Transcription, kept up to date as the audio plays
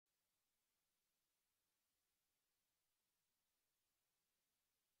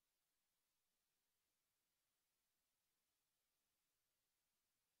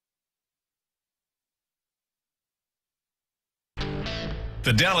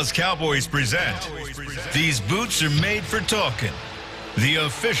The Dallas Cowboys present These Boots Are Made for Talkin', the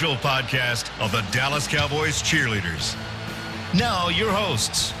official podcast of the Dallas Cowboys cheerleaders. Now your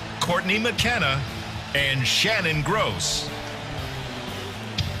hosts, Courtney McKenna and Shannon Gross.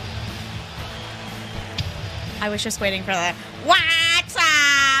 I was just waiting for the what's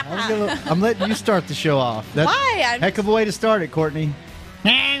up? I'm letting you start the show off. That's Why? Heck of a way to start it, Courtney.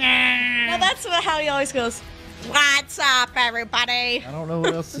 No, that's how he always goes. What's up, everybody? I don't know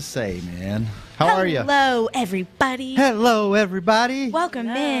what else to say, man. How are you? Hello, everybody. Hello, everybody. Welcome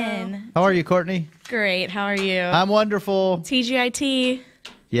in. How are you, Courtney? Great. How are you? I'm wonderful. TGIT.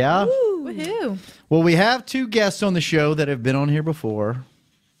 Yeah? Woohoo. Well, we have two guests on the show that have been on here before.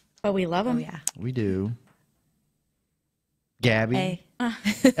 But we love them. yeah. We do. Gabby. Hey.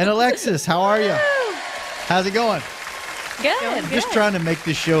 And Alexis, how are you? How's it going? Good. Just trying to make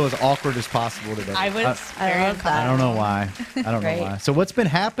this show as awkward as possible today. I was I very love that. I don't know why. I don't know Right. why. So what's been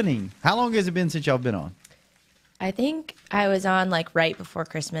happening? How long has it been since y'all been on? I think I was on like right before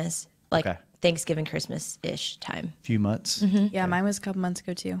Christmas, like Okay. Thanksgiving, Christmas-ish time. A few months? Yeah, mine was a couple months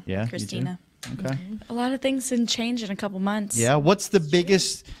ago too. Yeah, you too? Christina. Okay. a lot of things can change in a couple months. Yeah. What's the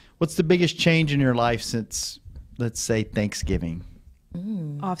biggest change in your life since, let's say, Thanksgiving?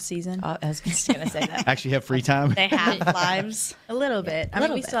 Off season. I was just gonna say that. Actually have free time? They have lives. A little bit. I mean,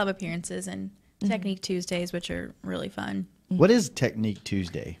 little we bit. still have appearances and Technique Tuesdays, which are really fun. What is Technique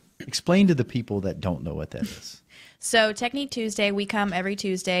Tuesday? Explain to the people that don't know what that is. So Technique Tuesday, we come every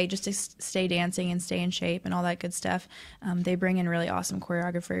Tuesday just to stay dancing and stay in shape and all that good stuff. They bring in really awesome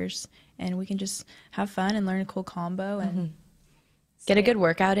choreographers, and we can just have fun and learn a cool combo and Get a good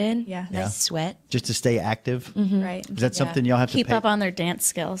workout in. Yeah. Nice Yeah. sweat. Just to stay active? right. Is that something y'all have to Keep pay? up on their dance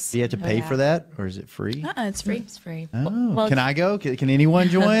skills. Do you have to pay for that, or is it free? It's free. It's free. Oh, Well, can I go? Can anyone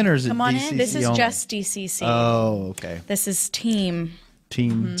join, or is it Come on in. DCC This is only? just DCC. Oh, okay. This is team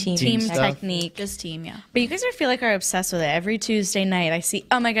Team stuff? technique. Just team, yeah. But you guys, I feel like, are obsessed with it. Every Tuesday night, I see,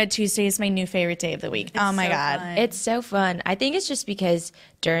 oh my God, Tuesday is my new favorite day of the week. Oh my so God. fun. It's so fun. I think it's just because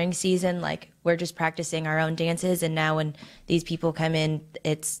during season, like we're just practicing our own dances, and now when these people come in,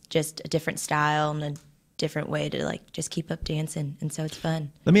 it's just a different style and a different way to like just keep up dancing, and so it's fun.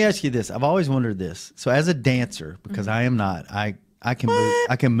 Let me ask you this. I've always wondered this. So as a dancer, because I am not, I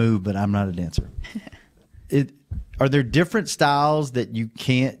can move, but I'm not a dancer. Are there different styles that you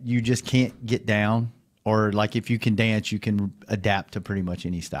just can't get down? Or like if you can dance, you can adapt to pretty much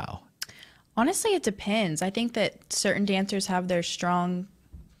any style? Honestly, it depends. I think that certain dancers have their strong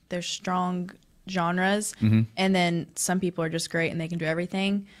genres, and then some people are just great and they can do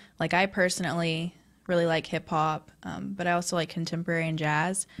everything. Like I personally really like hip hop, but I also like contemporary and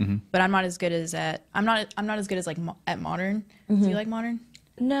jazz. But I'm not as good as I'm not as good as like at modern. Do you like modern?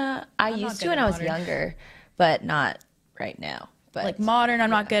 No, I used to good when at I was modern. younger, but not right now. But Like modern, I'm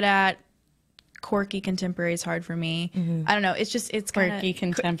not good at. Quirky contemporary is hard for me. I don't know. It's Quirky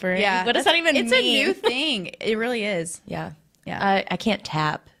contemporary. Yeah. What does that even It's mean? a new thing. It really is. yeah, Yeah. I can't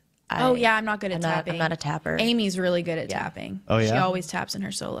tap. Oh yeah, I'm not good at tapping. I'm not a tapper. Amy's really good at tapping. Oh, She yeah? always taps in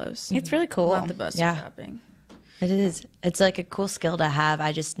her solos. It's really cool. Not the best Yeah. at tapping. It is. It's like a cool skill to have.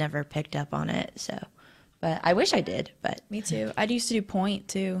 I just never picked up on it. So, but I wish I did. But Me too. I used to do point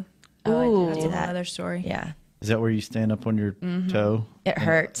too. Ooh, That's do that. another story. Yeah, Is that where you stand up on your toe? it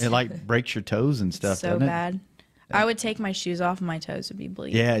hurts. It like breaks your toes and stuff, So doesn't it? bad. I would take my shoes off and my toes would be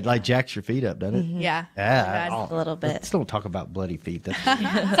bleeding. Yeah, it like jacks your feet up, doesn't it? Yeah. Yeah. Bad. oh, A little bit. Let's don't talk about bloody feet. That's,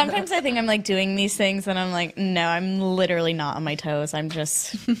 Sometimes I think I'm like doing these things and I'm like, no, I'm literally not on my toes. I'm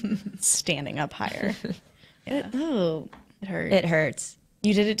just standing up higher. Ooh. It hurts. It hurts.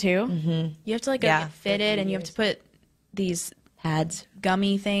 You did it too? You have to like Yeah, get fitted and you have to put these Pads.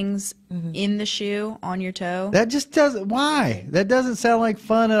 gummy things in the shoe on your toe. that just doesn't. Why? That doesn't sound like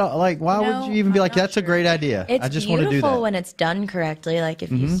fun at all. Like, why No, would you even be I'm like, not that's a sure. great idea? It's I just want to do beautiful that. when it's done correctly. Like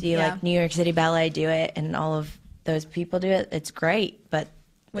if you see Yeah. like New York City Ballet do it, and all of those people do it, it's great. But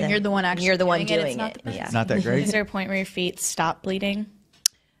When then you're the one actually you're the one doing it, it's doing not it. the best. Yeah. Not that Is great. there a point where your feet stop bleeding?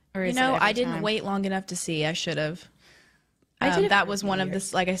 Or You is know, it every I didn't time? wait long enough to see. I should have. I did it That for was a one few of the,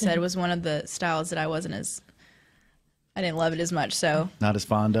 years. like I said, was one of the styles that I didn't love it as much. So Not as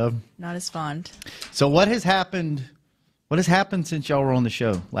fond of. not as fond. So what has happened? What has happened since y'all were on the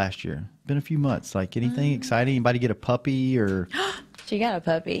show last year? Been a few months. Like anything exciting? Anybody get a puppy or She got a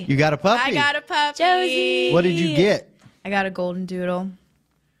puppy. you got a puppy? I got a puppy. Josie. What did you get? I got a golden doodle.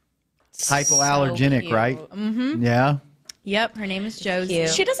 Hypoallergenic, cute. right? Mm-hmm. Yeah. Yep, her name is Josie. Cute.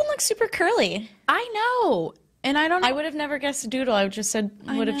 She doesn't look super curly. I know, and I don't know. I would have never guessed a doodle. I would just said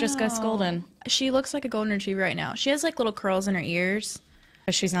would have just guessed know. golden. She looks like a golden retriever right now. She has like little curls in her ears.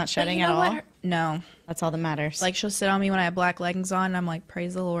 But she's not But shedding you know at what? all. No. That's all that matters. Like, she'll sit on me when I have black leggings on, and I'm like,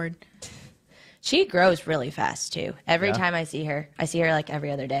 praise the Lord. She grows really fast too. Every Yeah. time I see her like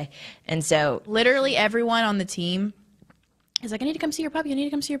every other day. And so Literally everyone on the team is like, I need to come see your puppy. I need to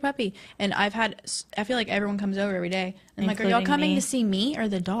come see your puppy. And I feel like everyone comes over every day. And I'm like, are y'all Including coming me. to see me or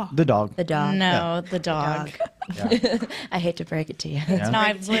the dog? The dog. the dog. no, the dog. I hate to break it to you. No,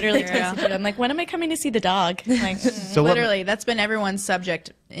 I've literally texted you. I'm like, when am I coming to see the dog? Like, So what, Literally, that's been everyone's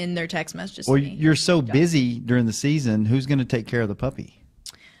subject in their text messages. well, to me. you're so busy during the season. Who's going to take care of the puppy?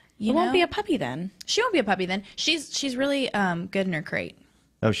 You it won't know? be a puppy then. She won't be a puppy then. She's really good in her crate.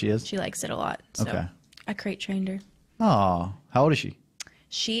 Oh, she is? She likes it a lot. So Okay. I crate trained her. Oh, how old is she?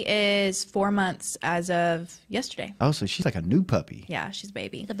 She is 4 months as of yesterday. Oh, so she's like a new puppy. Yeah, she's a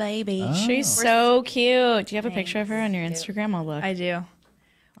baby. The baby. She's so cute. Do you have a picture of her on your Instagram? I'll look. I do.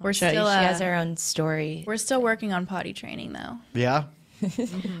 We're show you. still She has her own story. we're still working on potty training though. Yeah.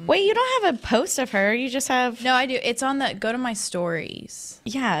 Wait, you don't have a post of her. You just have. No, I do. It's on the go to my stories.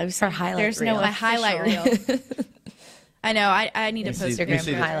 Yeah, it was Her highlight There's reel. no My highlight official- reel. I know. I need to post let me Instagram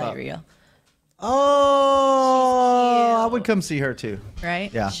see this Highlight pup. reel. Oh, I would come see her too.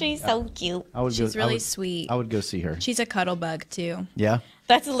 right? Yeah. She's so cute. I would She's go, really I would, sweet. I would go see her. She's a cuddle bug too. Yeah.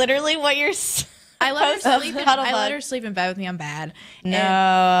 That's literally what you're. I let her Post of sleep. I cuddle let bug. her sleep in bed with me. I'm bad. And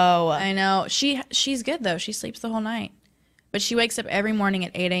No. I know. She's good though. She sleeps the whole night, but she wakes up every morning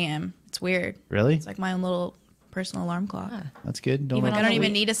at 8 a.m. It's weird. Really? It's like my own little personal alarm clock. That's good. Don't Even make I on don't the even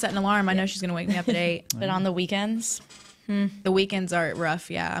week- need to set an alarm. I know she's gonna wake me up at 8. But on the weekends, The weekends are rough.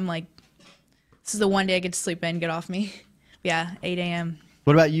 Yeah, I'm like, this is the one day I get to sleep in. Get off me. Yeah, 8 a.m.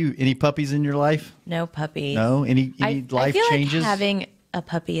 What about you? Any puppies in your life? No puppy. No? Any I life feel changes? like having a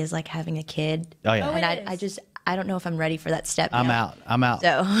puppy is like having a kid. Oh, yeah. And I don't know if I'm ready for that step. I'm yet. out. I'm out.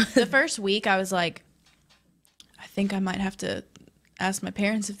 So The first week, I was like, I think I might have to ask my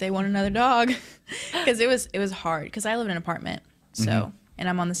parents if they want another dog, because it was hard. Because I live in an apartment, so and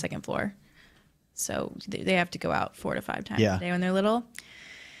I'm on the second floor, so they have to go out 4 to 5 times Yeah. a day when they're little.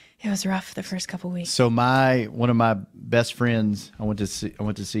 It was rough the first couple weeks. So one of my best friends, I went to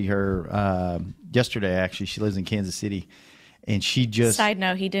see her yesterday. Actually, she lives in Kansas City, and she just side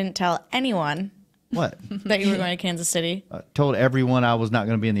note, he didn't tell anyone what that you were going to Kansas City. told everyone I was not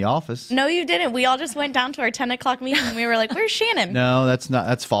going to be in the office. No, you didn't. We all just went down to our 10 o'clock meeting and we were like, where's Shannon? No,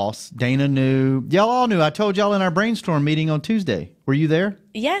 that's false. Dana knew. Y'all all knew. I told y'all in our brainstorm meeting on Tuesday. Were you there?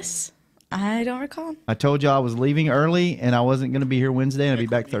 Yes. I don't recall. I told y'all I was leaving early and I wasn't going to be here Wednesday and I'd be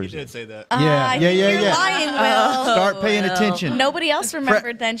back You Thursday. did say that. Yeah, You're lying, Will. Start paying attention. Nobody else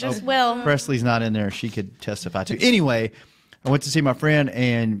remembered then, just Will. Presley's not in there. She could testify too. Anyway, I went to see my friend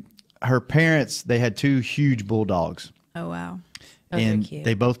and her parents, they had 2 huge bulldogs. Oh wow. they're And cute.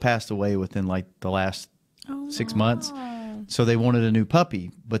 they both passed away within like the last 6 months. So they wanted a new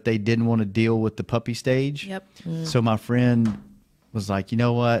puppy, but they didn't want to deal with the puppy stage. Yep. So my friend was like, you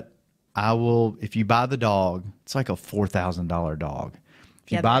know what? I will, if you buy the dog, it's like a $4,000 dog.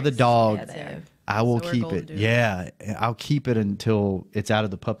 If you Yeah, buy the they're dog, expensive. I will So we're keep golden it. doing. Yeah. I'll keep it until it's out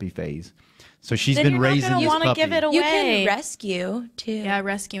of the puppy phase. So she's Then been you're not raising gonna this wanna puppy. give it away. You can rescue too. Yeah,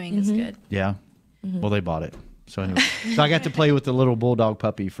 rescuing is good. Yeah. Well, they bought it. So anyway, so I got to play with the little bulldog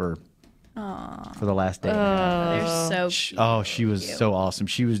puppy for the last day. and a half. They're so Oh, she was so awesome.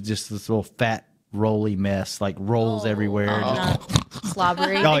 She was just this little fat, rolly mess, like rolls everywhere. Just-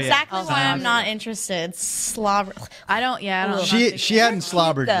 slobbery. Oh, yeah. Exactly why I'm not interested. Slobber. I don't. Yeah, I don't. she hadn't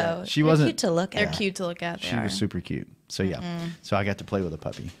slobbered Though. yet. She They're wasn't. cute to look They're at. cute to look at. They She are. was super cute. So yeah. So I got to play with a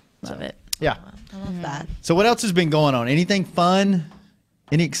puppy. Love it. Yeah. I love that. So what else has been going on? Anything fun?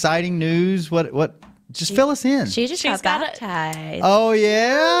 Any exciting news? What? Just fill us in. She just She's got got a- baptized. Oh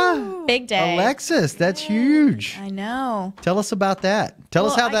yeah. Big day. Alexis, that's huge. I know. Tell us about that. Tell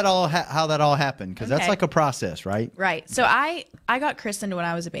us Well, how that all happened, because that's Okay. like a process, right? Right. So I got christened when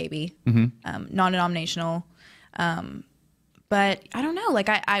I was a baby, non-denominational. But I don't know. Like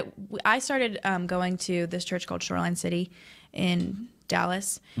I started going to this church called Shoreline City in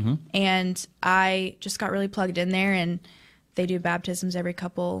Dallas, and I just got really plugged in there. And they do baptisms every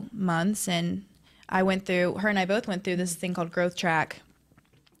couple months, and her and I both went through this thing called Growth Track,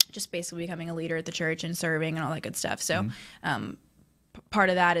 just basically becoming a leader at the church and serving and all that good stuff. So part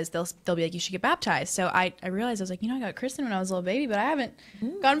of that is they'll be like, you should get baptized. So I realized, I was like, I got christened when I was a little baby, but I haven't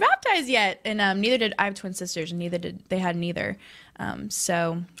gotten baptized yet. And neither did I have twin sisters, and they had neither.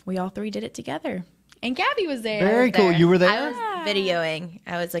 So we all 3 did it together. And Gabby was there. Very cool. You were there? I was videoing.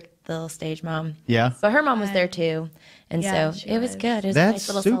 I was like the little stage mom. Yeah. But her mom was there too. And Yeah, so she it was was. good. It was a That's nice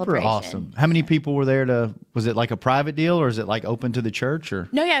little super celebration. awesome. How many people were there was it like a private deal, or is it like open to the church, or?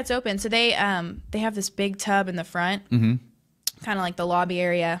 No, yeah, it's open. So they have this big tub in the front, kind of like the lobby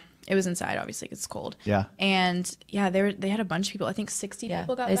area, It was inside, obviously, 'cause it's cold. Yeah. And yeah, they had a bunch of people. I think 60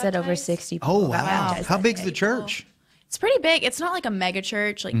 people got They said over baptized. 60 people. Oh, got wow. baptized How that big's day. the church? It's pretty big. It's not like a mega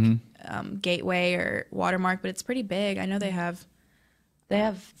church like Gateway or Watermark, but it's pretty big. I know they have. They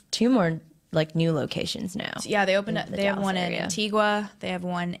have 2 more like new locations now. Yeah, they opened. In the They have Dallas one area. in Antigua. They have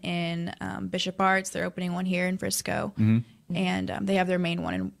one in Bishop Arts. They're opening one here in Frisco, and they have their main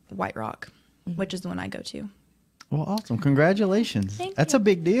one in White Rock, which is the one I go to. Well, awesome. Congratulations. Thank That's you. a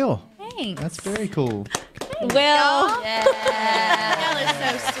big deal. Thanks. That's very cool. Will. That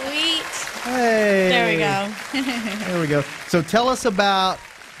is so sweet. Hey. There we go. There we go. So tell us about,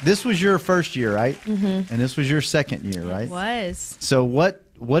 this was your first year, right? And this was your second year, right? It was. So what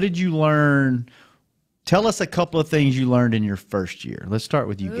did you learn? Tell us a couple of things you learned in your first year. Let's start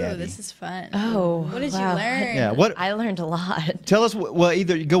with you, Ooh, Gabby. this is fun. Oh, What did wow. you learn? Yeah. What? I learned a lot. Tell us. Well,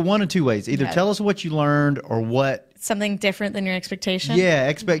 either go one of two ways. Either Okay. tell us what you learned, or what. Something different than your expectation. Yeah,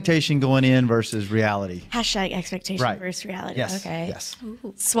 expectation going in versus reality. Hashtag expectation Right. versus reality. Yes. Okay. Yes.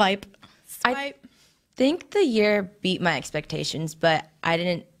 Swipe. I think the year beat my expectations, but I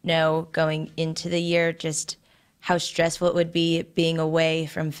didn't know going into the year just how stressful it would be being away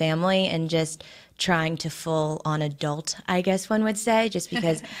from family and just trying to full on adult, I guess one would say, just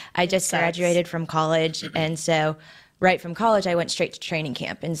because I just graduated from college. And so right from college, I went straight to training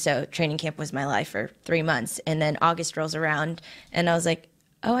camp. And so training camp was my life for 3 months. And then August rolls around and I was like,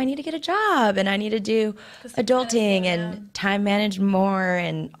 oh, I need to get a job and I need to do adulting and time manage more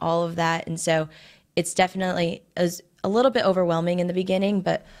and all of that. And so it's definitely, it was a little bit overwhelming in the beginning,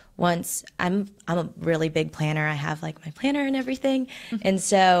 but once I'm a really big planner. I have like my planner and everything. And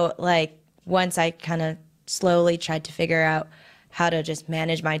so like once I kind of slowly tried to figure out how to just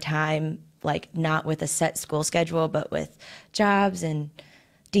manage my time, like not with a set school schedule, but with jobs and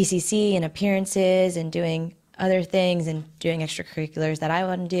DCC and appearances and doing other things and doing extracurriculars that I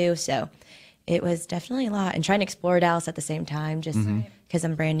want to do. So it was definitely a lot, and trying to explore Dallas at the same time, just because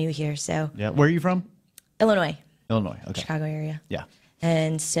I'm brand new here. So Yeah. Where are you from? Illinois, Illinois. Okay. Chicago area. Yeah.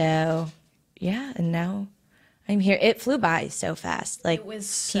 And so, yeah, and now I'm here. It flew by so fast. Like It was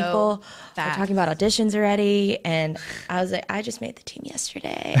so people fast. were talking about auditions already, and I was like, I just made the team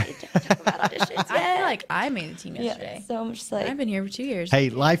yesterday. Don't talk about auditions I yet. feel like I made the team yesterday. Yeah, so I'm just like, I've been here for 2 years. Hey,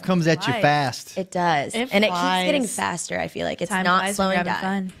 life comes at you Life. fast. it does, It and it keeps flies. getting faster. I feel like it's Time not flies when slowing you're down.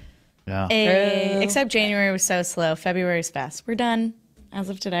 having fun. Yeah. Except January was so slow. February was fast. We're done as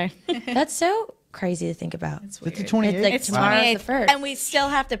of today. That's so crazy to think about. It's the 28th. It's like It's tomorrow's the 28th, first. and we still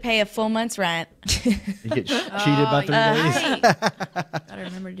have to pay a full month's rent. You get cheated by 3 days. Gotta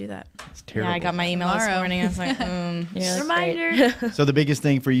remember to do that. It's terrible. Yeah, I got my email this Tomorrow. morning. I was like, You're like, Reminder. So the biggest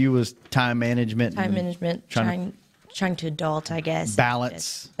thing for you was time management. time and management, Trying trying to adult, I guess. Balance.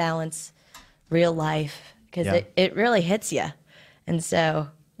 Just balance real life, because Yeah. it really hits you. And so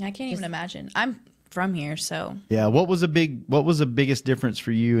I can't even imagine. I'm from here, so Yeah. What was the biggest difference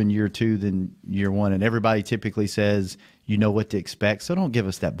for you in year 2 than year 1? And everybody typically says you know what to expect. So don't give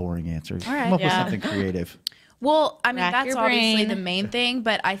us that boring answer. All right. Come up Yeah. with something creative. well, I mean Rack that's your obviously brain. the main thing,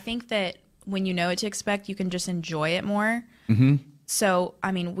 but I think that when you know what to expect, you can just enjoy it more. Mm-hmm. So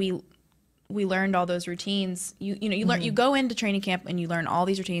I mean, we learned all those routines. You learn, you go into training camp and you learn all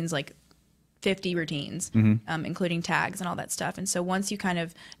these routines, like 50 routines, including tags and all that stuff. And so once you kind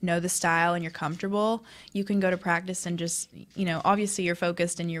of know the style and you're comfortable, you can go to practice and just, obviously you're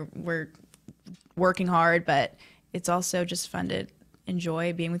focused and we're working hard, but it's also just fun to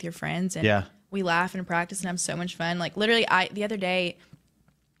enjoy being with your friends. And Yeah. we laugh and practice and have so much fun. Like literally the other day,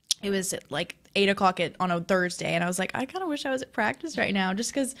 it was at like 8:00 on a Thursday. And I was like, I kind of wish I was at practice right now,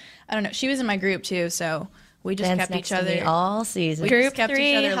 just because, I don't know, she was in my group too. So we just dance kept next each to me other. all season. We Group just kept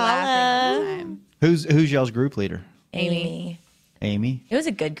 3, each other holla. laughing all the time. Who's y'all's group leader? Amy. Amy. It was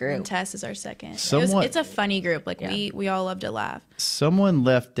a good group. And Tess is our second. Somewhat- It's a funny group. Like we all love to laugh. Someone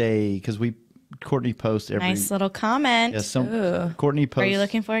left because Courtney posts every. nice little comment. Yeah, Courtney posts. Are you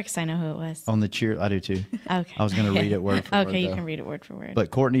looking for it? Because I know who it was. on the cheer? I do too. Okay. I was going to read it word for word. Okay, you though. can read it word for word. But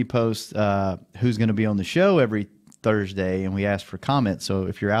Courtney posts who's going to be on the show every Thursday, and we asked for comments. So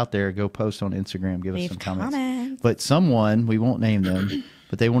if you're out there, go post on Instagram, give us Leave some comments. comments. But someone, we won't name them,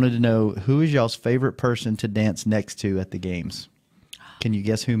 but they wanted to know who is y'all's favorite person to dance next to at the games. Can you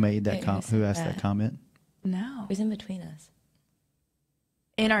guess who made that? Who asked that comment? No. Who's in between us?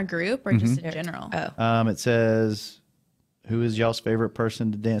 In our group or just in general? Oh. It says, who is y'all's favorite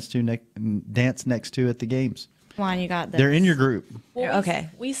person to dance next to at the games? Come on, you got this. They're in your group. Well, Okay.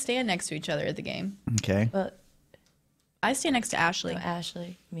 We stand next to each other at the game. Okay. But I stand next to Ashley.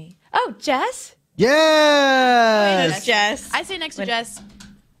 Ashley, me. Oh, Jess? Yes. It's Jess. I stand next to Jess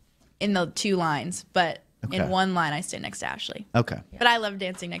in the 2 lines, but Okay. In one line, I stand next to Ashley. Okay. But I love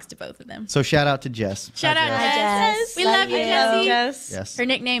dancing next to both of them. So shout out to Jess. Shout out, Jess. Jess. We love you, Jessie. Yes. Her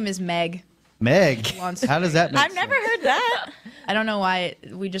nickname is Meg. Meg. How does that make I've never heard that. I don't know why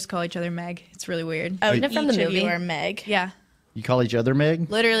we just call each other Meg. It's really weird. Oh, Isn't it from the each of movie? you are Meg. Yeah. You call each other Meg?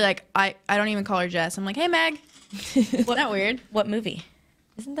 Literally, like, I don't even call her Jess. I'm like, hey, Meg. Isn't that weird? What movie?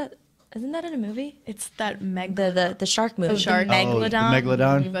 Isn't that in a movie? It's that Meg. The shark movie. shark. Oh, the Megalodon. We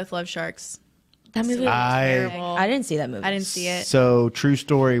Megalodon. both love sharks. That movie was I- terrible. I didn't see that movie. I didn't see it. So true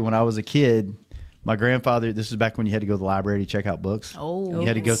story. When I was a kid, my grandfather. This is back when you had to go to the library to check out books. Oh. You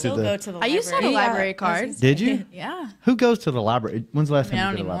had to go Still through go the. to the I used to have a library. library card. Did you? Yeah. Who goes to the library? When's the last I mean, I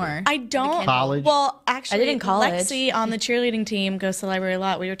time don't you go to the library? anymore. I don't. College? Well, actually, I did in college. Lexi on the cheerleading team goes to the library a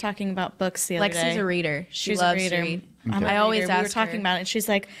lot. We were talking about books the other day. Lexi's a reader. She She's loves a reader. to read. I'm a I always reader. We were ask talking her. about it, and she's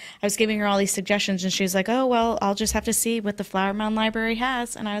like, I was giving her all these suggestions, and she's like, oh, well, I'll just have to see what the Flower Mound Library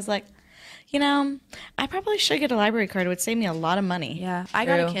has. And I was like, you know, I probably should get a library card. It would save me a lot of money. Yeah. I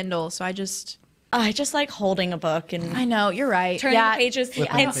got a True. Kindle, so I just. I just like holding a book and I know, you're right. turning Yeah, the pages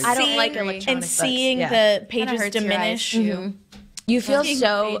Flipping and the pages. I don't like seeing- electronic and books. seeing Yeah. the pages hurts your diminish. eyes, too. You feel Seeing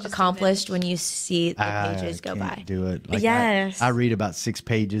so pages accomplished when you see the I pages go can't by. do it. Like Yes. I read about 6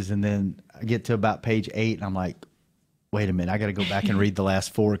 pages and then I get to about page 8 and I'm like, wait a minute, I got to go back and read the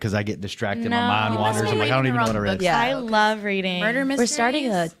last 4 because I get distracted. My No. mind You wanders. must I'm be like, I don't even know what I reading the read. wrong Yeah. I love reading. Murder mysteries. We're starting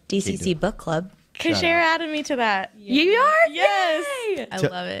a DCC book club. Kashara added me to that. You are? Yes. I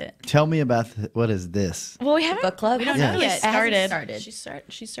love it. Tell me about what is this? Well, we haven't. Book club? We don't Yeah. know yet. It hasn't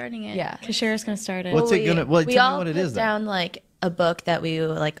Started. She's starting it. Yeah. Kashara's gonna start it. What's it gonna? Well, we tell all me what it put is. Then. down like a book that we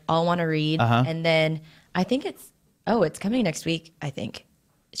like all want to read, Uh-huh. and then I think it's coming next week. I think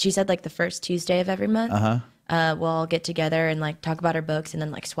she said like the first Tuesday of every month. We'll all get together and like talk about our books and then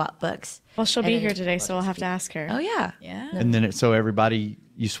like swap books. Well, she'll And be then here today, so we'll have to ask her. Oh yeah, Yeah. And then so everybody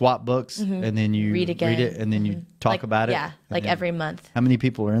you swap books and then you Read again. it and then you talk like, about it. Yeah, and like then- every month. How many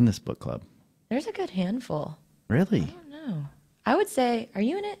people are in this book club? There's a good handful. Really? No, I would say, are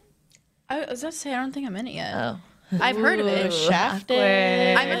you in it? I was about to say, I don't think I'm in it yet. Oh, I've heard of it.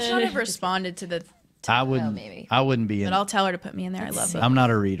 Shafted. I must not have responded to the. I wouldn't. maybe. I wouldn't be in. But I'll tell her to put me in there. I love it. I'm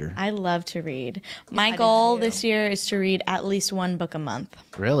not a reader. I love to read. My do goal too. this year is to read at least one book a month.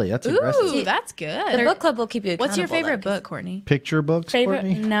 Really? That's aggressive. Ooh, that's the good. book club will keep you. What's your accountable, favorite though, 'cause book, Courtney? Picture books, Favorite?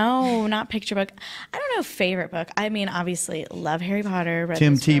 Courtney? No, not picture book. I don't know favorite book. I mean, obviously, love Harry Potter. Read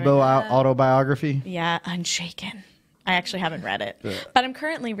Tim this growing Tebow up. autobiography. Yeah, Unshaken. I actually haven't read it, but I'm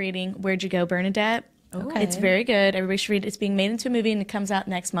currently reading Where'd You Go, Bernadette. Okay. It's very good. Everybody should read it. It's being made into a movie and it comes out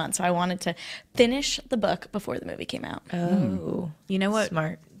next month. So I wanted to finish the book before the movie came out. Oh, You know what?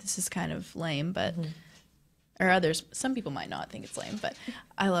 Smart. This is kind of lame, but or others. Some people might not think it's lame, but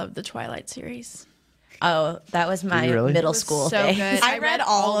I love the Twilight series. oh, that was my you really? middle It was school so thing. good. I read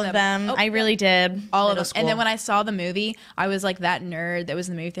all of them. Oh, I really did. all of Middle them. And then school. when I saw the movie, I was like that nerd that was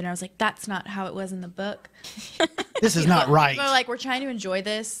in the movie theater. I was like, that's not how it was in the book. This is not right. People are like, we're trying to enjoy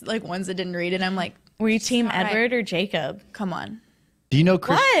this. Like ones that didn't read it. I'm like, Were you Team not right. Edward or Jacob? come on. Do you know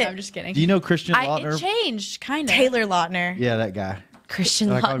Christian? I'm just kidding. Do you know Christian It Lautner? changed kind of. Taylor Lautner. Yeah, that guy. Christian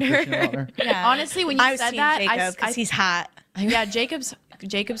Did I call him Christian Lautner. Lautner? Yeah. Honestly, when you I was said Team that, Jacob because he's hot. yeah, Jacob's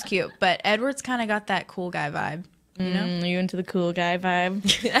cute, but Edward's kind of got that cool guy vibe. You know? Are you into the cool guy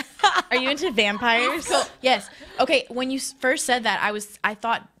vibe? Are you into vampires? Yes. Okay. When you first said that, I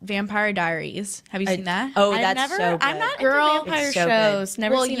thought Vampire Diaries. Have you seen that? Oh, I've that's never, so good. I'm not Girl, into vampire it's so good. shows.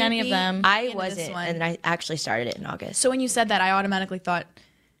 Never Well, seen you'd any of be- them. I into this wasn't, one. and I actually started it in August. So when you said that, I automatically thought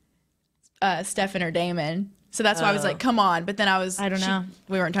Stefan or Damon. So that's why I was like, come on. But then I don't know.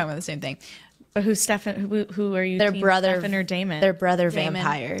 We weren't talking about the same thing. But who's Stefan? Who are you? Their Team brother, Stefan or Damon? Their brother Damon.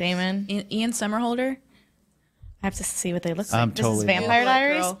 vampires. Damon. Ian Somerhalder. I have to see what they look I'm like. This totally is Vampire not.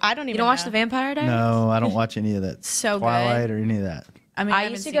 Diaries. Girl. I don't even. You don't watch know. the Vampire Diaries? No, I don't watch any of that. So good. Twilight or any of that. I mean, I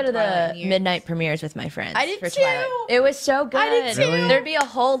haven't used to seen go to Twilight the in years. midnight premieres with my friends. I did for too. Twilight. It was so good. I did too. Really? There'd be a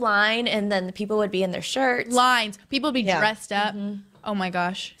whole line, and then the people would be in their shirts. lines. People would be Yeah. dressed up. Oh my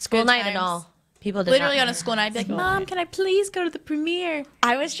gosh. School Good night and times. all. People did Literally not on a school night, I'd be like, Mom, can I please go to the premiere?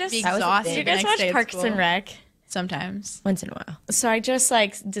 I was just. Be was a exhausted. thing. Do you the guys next watch day at Parks school. and Rec? Sometimes. once in a while. So I just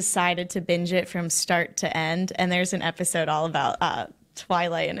like decided to binge it from start to end, and there's an episode all about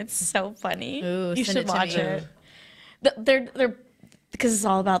Twilight, and it's so funny. Ooh, you send should it to watch me. it. They're because it's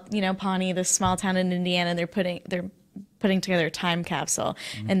all about Pawnee, this small town in Indiana. They're putting together a time capsule,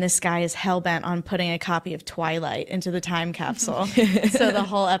 and this guy is hell bent on putting a copy of Twilight into the time capsule. So the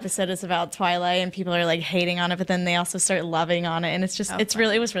whole episode is about Twilight, and people are like hating on it, but then they also start loving on it, and it's just it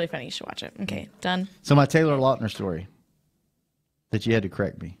was really funny. You should watch it. Okay, done. So my Taylor Lautner story that you had to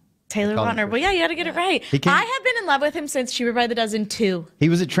correct me. Taylor call him Lautner. Well, yeah, you got to get it right. came- I have been in love with him since Cheaper by the Dozen 2. He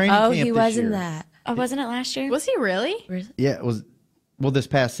was at training Oh, camp he this was year. in that. Oh, wasn't it last year? Was he really? Yeah, it was. Well, this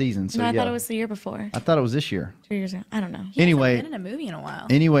past season. So No, I yeah. thought it was the year before. I thought it was this year. 2 years ago. I don't know. He Anyway. hasn't been in a movie in a while.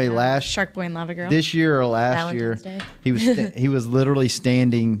 Anyway, last Shark Boy and Lava Girl. this year or last Valentine's year, Day. he was literally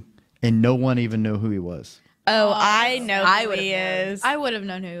standing, and no one even knew who he was. Oh, I know I who would've he known. is. I would have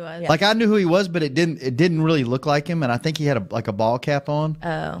known who he was. Like I knew who he was, but it didn't really look like him, and I think he had a ball cap on.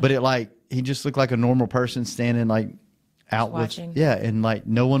 Oh. But he just looked like a normal person standing like out with watching. and like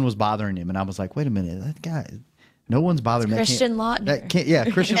no one was bothering him, and I was like, wait a minute, that guy. No one's bothering him. Christian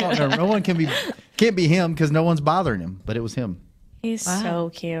Lautner. Christian Lautner. No one can't be him because no one's bothering him, but it was him. He's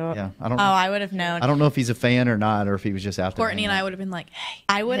so cute. Yeah, I don't. Oh, I would have known. I don't know if he's a fan or not, or if he was just out there. Courtney and hanging I out. would have been like, hey.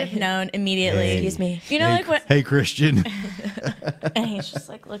 I would have known immediately. Excuse me. You know, like what? Hey, Christian. And he's just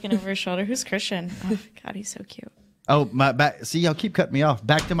like looking over his shoulder. Who's Christian? Oh God, he's so cute. Oh, my back. See, y'all keep cutting me off.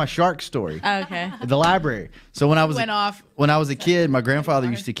 Back to my shark story. Okay. The library. So when I was Went off. a kid, my grandfather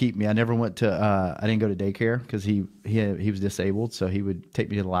used to keep me. I never went to. I didn't go to daycare because he was disabled, so he would take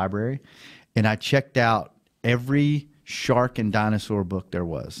me to the library, and I checked out every shark and dinosaur book there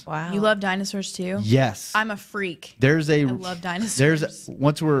was. Wow. You love dinosaurs too? Yes. I'm a freak. I love dinosaurs.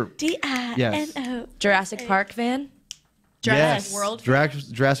 Once we're DINO. Jurassic Park fan? Jurassic World.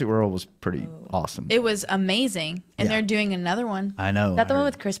 Jurassic World was pretty awesome. It was amazing. And Yeah. they're doing another one. I know. Is that the I one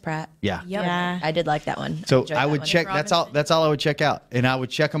heard. with Chris Pratt? Yeah. Yep. Yeah. I did like that one. So enjoyed I that would one. check. That's all I would check out, and I would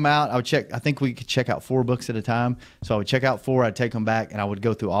check them out. I think we could check out 4 books at a time. So I would check out 4. I'd take them back, and I would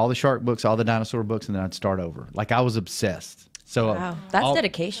go through all the shark books, all the dinosaur books, and then I'd start over. Like I was obsessed. So Wow. That's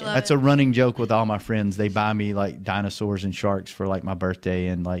dedication. That's a running joke with all my friends. They buy me like dinosaurs and sharks for like my birthday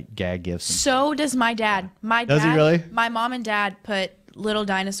and like gag gifts. So does my dad. Does he really? My mom and dad put little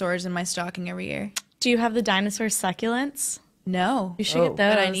dinosaurs in my stocking every year. Do you have the dinosaur succulents? No. You should get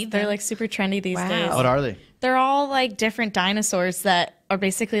those. But I need They're them. like super trendy these Wow. days. What are they? They're all like different dinosaurs that are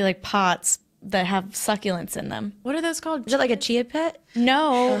basically like pots that have succulents in them. What are those called? Is it like a chia pet?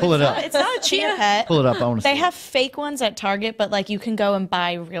 No, Pull it up. it's not a chia pet. Pull it up. I want to They see. have fake ones at Target, but like you can go and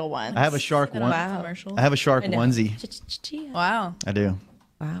buy real ones. I have a shark one. Commercial. I have a shark know. onesie. Chia. Wow. I do.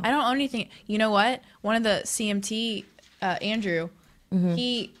 Wow. I don't own anything. You know what? One of the CMT, Andrew,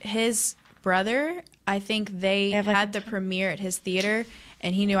 his brother, I think they have, like, had the premiere at his theater,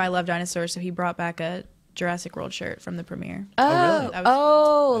 and he knew I love dinosaurs, so he brought back a Jurassic World shirt from the premiere. Oh, That was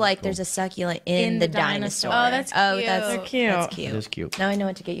oh, like there's a succulent in the dinosaur. Oh, that's Oh, cute. that's They're cute. That's cute. It is cute. Now I know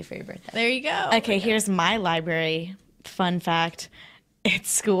what to get you for your birthday. There you go. Okay, here's my library fun fact. At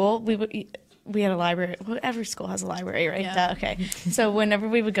school, we had a library. Well, every school has a library, right? Yeah. Okay. So whenever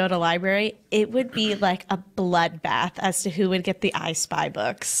we would go to library, it would be like a bloodbath as to who would get the I Spy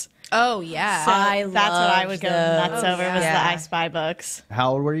books. Oh, yeah. So I that's what I would loved go nuts those. over was the Yeah. I Spy books.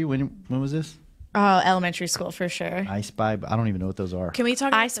 How old were you when was this? Oh, elementary school for sure. I Spy. I don't even know what those are. Can we talk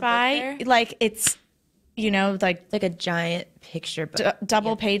about I Spy, like it's, like Like a giant picture book.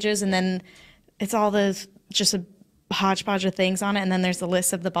 double pages, and then it's all the just a hodgepodge of things on it, and then there's the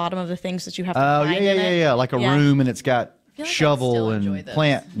list of the bottom of the things that you have to Oh find in it. yeah. Like a room, and it's got feel like I'd shovel still enjoy and those.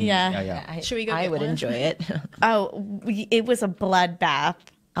 plant. Yeah. Should we go I get would one? enjoy it. It was a bloodbath.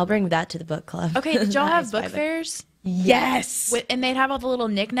 I'll bring that to the book club. Okay, did y'all The have I Spy book fairs? Yes. And they'd have all the little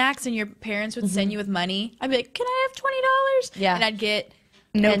knickknacks, and your parents would send you with money. I'd be like, "Can I have $20?" Yeah. and I'd get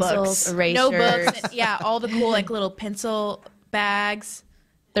No Pencils, books. erasers. no books. And, yeah, all the cool like little pencil bags.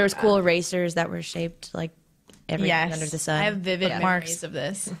 There was cool erasers that were shaped like everything Yes. under the sun. I have vivid memories Marks. of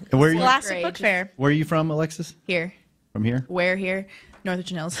this. And where are you? Classic Great, book just- fair. Where are you from, Alexis? Here, From here? where here, Northern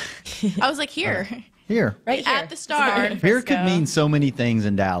Hills. I was like, here, Here. right here. at the Star. Here could mean so many things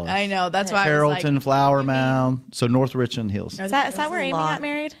in Dallas. I know. That's why I was Carrollton, like, Flower Mound, so North Richland Hills. Is that There's where a Amy lot. got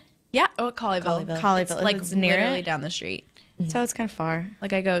married? yeah, Colleyville. Colleyville. It's like It's near literally it? down the street. So it's kind of far.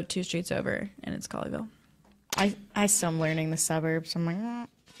 Like I go 2 streets over, and it's Colleyville. I still am learning the suburbs. I'm like,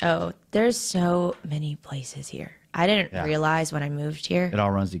 Oh, there's so many places here. I didn't Yeah. realize when I moved here. It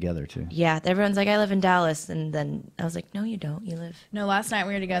all runs together too. Yeah, everyone's like, I live in Dallas. And then I was like, no, you don't. You live. No, last night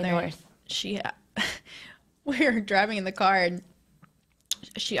we were together. and north. She, we were driving in the car, and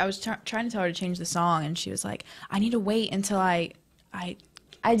I was trying to tell her to change the song, and she was like, "I need to wait until I take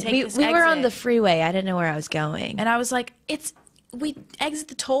we this we were on exit." the freeway. I didn't know where I was going. And I was like, we exit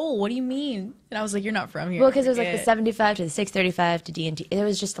the toll. What do you mean? And I was like, you're not from here. Well, because it was like the Forget. 75 to the 635 to D&T. It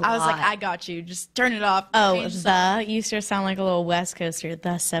was just a lot. I was like, I got you. Just turn it off. oh, Change the song. the used to sound like a little West Coaster.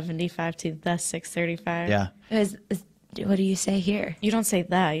 The 75 to the 635. Yeah. What do you say here? You don't say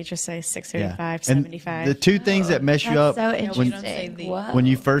that. You just say Yeah. 635, And 75. the two things that mess you up That's so we don't say interesting. the- Whoa. when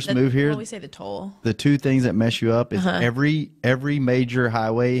you first move here, Well, we say the toll. the two things that mess you up is every major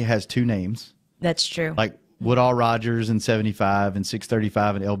highway has two names. That's true. Like Woodall Rogers and 75 and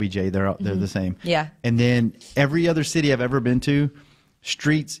 635 and LBJ. They're the same. Yeah. And then every other city I've ever been to,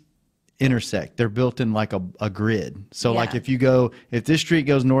 streets intersect. They're built in like a grid. So like if this street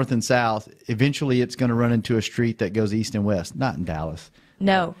goes north and south, eventually it's going to run into a street that goes east and west. Not in Dallas.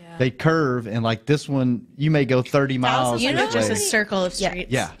 No. They curve, and like this one, you may go 30 miles. You know, this just way. a circle of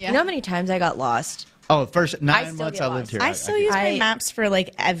streets. Yeah. You know how many times I got lost? Oh, first 9 still months get I lived lost. here. I still use my maps for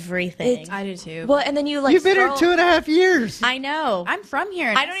like everything. I do too. Well, and then you like You've been here scroll- 2.5 years. I know. I'm from here.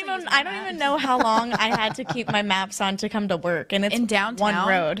 And I don't even know how long I had to keep my maps on to come to work, and it's in downtown. one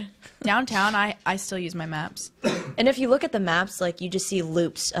road. Downtown, I still use my maps. And if you look at the maps, like you just see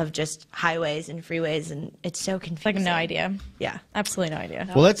loops of just highways and freeways, and it's so confusing. Like no idea. Yeah. Absolutely no idea.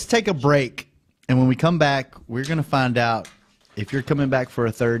 Well, let's take a break, and when we come back, we're going to find out if you're coming back for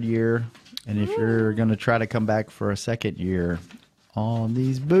a third year, and if you're going to try to come back for a second year. All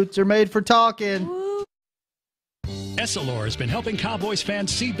these boots are made for talking. Essilor has been helping Cowboys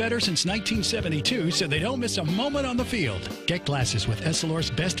fans see better since 1972 so they don't miss a moment on the field. Get glasses with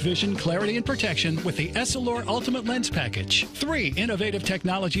Essilor's best vision, clarity, and protection with the Essilor Ultimate Lens Package. 3 innovative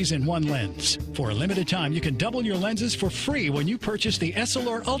technologies in one lens. For a limited time, you can double your lenses for free when you purchase the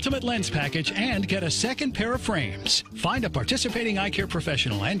Essilor Ultimate Lens Package and get a second pair of frames. Find a participating eye care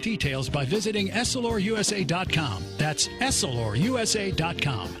professional and details by visiting EssilorUSA.com. That's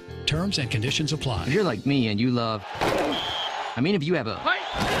EssilorUSA.com. Terms and conditions apply. If you're like me and you love... if you have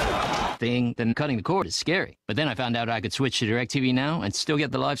a thing, then cutting the cord is scary. But then I found out I could switch to DirecTV Now and still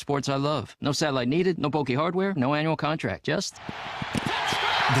get the live sports I love. No satellite needed, no bulky hardware, no annual contract, just...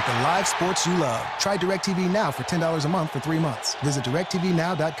 Get the live sports you love. Try DirecTV Now for $10 a month for 3 months. Visit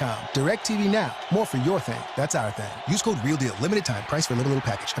DirecTVNow.com. DirecTV Now. More for your thing. That's our thing. Use code REALDEAL. Limited time. Price for little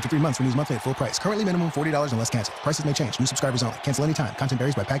package. After 3 months, renews monthly at full price. Currently minimum $40 unless canceled. Prices may change. New subscribers only. Cancel anytime. Content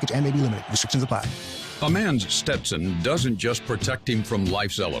varies by package and may be limited. Restrictions apply. A man's Stetson doesn't just protect him from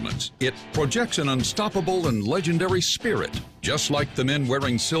life's elements. It projects an unstoppable and legendary spirit, just like the men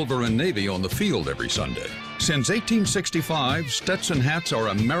wearing silver and navy on the field every Sunday. Since 1865, Stetson hats are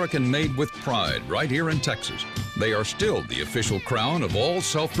American-made with pride right here in Texas. They are still the official crown of all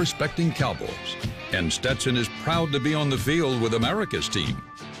self-respecting Cowboys. And Stetson is proud to be on the field with America's team.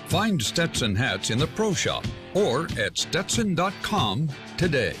 Find Stetson hats in the Pro Shop or at Stetson.com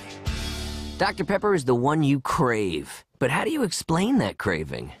today. Dr. Pepper is the one you crave. But how do you explain that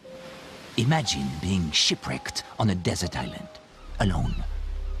craving? Imagine being shipwrecked on a desert island, alone.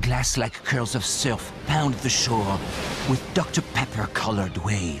 Glass-like curls of surf pound the shore with Dr. Pepper-colored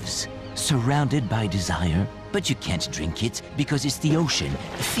waves. Surrounded by desire, but you can't drink it because it's the ocean,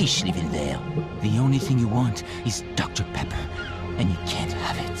 fish live in there. The only thing you want is Dr. Pepper, and you can't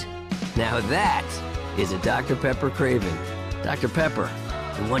have it. Now that is a Dr. Pepper craving. Dr. Pepper,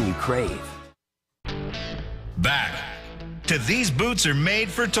 the one you crave. Back to These Boots Are Made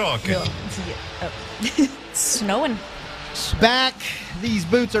for Talking. Snowing. Back. These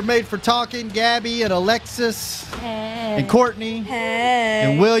boots are made for talking. Gabby and Alexis and Courtney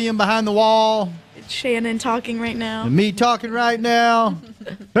and William behind the wall. Shannon talking right now. And me talking right now.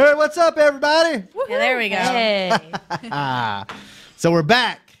 Hey, what's up, everybody? Yeah, there we go. Hey. So we're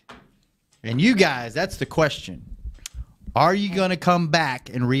back. And you guys, that's the question. Are you going to come back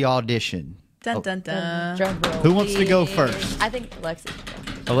and re-audition? Dun dun dun. Drum roll, Who wants to go please. first? I think Alexis.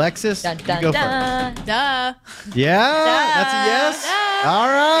 Alexis, Dun, dun, you go dun. first. Duh. Yeah, that's a yes. Duh. All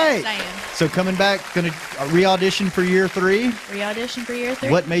right. Yes, I am. So coming back, going to re-audition for year 3. Re-audition for year 3.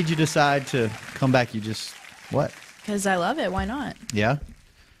 What made you decide to come back? You just, what? Because I love it. Why not? Yeah? I'm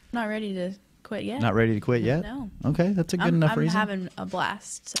not ready to quit yet. Not ready to quit yet? No. Okay, that's a good enough I'm reason. having a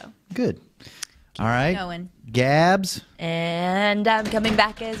blast, so. Good. All right. going. Gabs. And I'm coming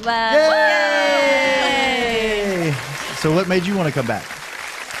back as well. Yay! So what made you want to come back?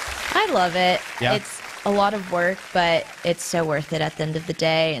 I love it. Yeah. It's a lot of work, but it's so worth it at the end of the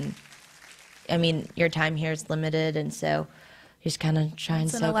day. And I mean, your time here is limited, and so you just kind of try and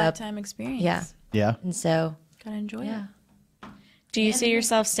It's soak a up. lifetime experience. Yeah. Yeah. And so, Gotta enjoy yeah. it. Do you see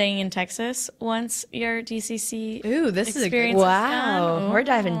yourself staying in Texas once your DCC Ooh, this is a good experience is Wow, done? we're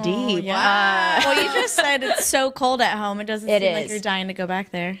diving deep. Yeah. Well, you just said it's so cold at home. It doesn't It seem like is. you're dying to go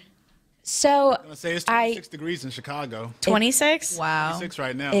back there. So I'm gonna say it's 26 degrees in Chicago. 26? Wow. 26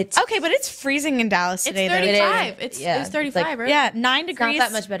 right now. it's Okay, but it's freezing in Dallas It's today. 35. Though. It's Yeah, it's it's 35, like- right? Yeah, 9 not degrees.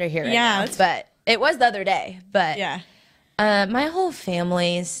 that much better here right Yeah, now, it's- but it was the other day. But Yeah. my whole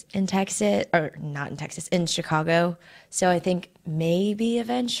family's in Texas, or not in Texas, in Chicago. So I think maybe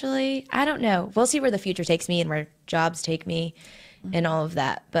eventually, I don't know. We'll see where the future takes me and where jobs take me and all of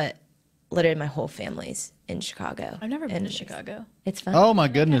that. But literally my whole family's in Chicago. I've never been to Chicago. It's fun. Oh my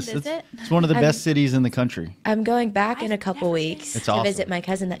goodness, visit? it's one of the best cities in the country. I'm going back in a couple weeks It's to awesome. visit my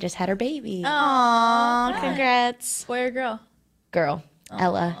cousin that just had her baby. Aw, congrats. Boy or girl? Girl,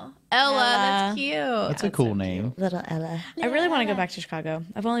 Ella. Ella, that's cute. That's a cool name. Little Ella. I really want to go back to Chicago.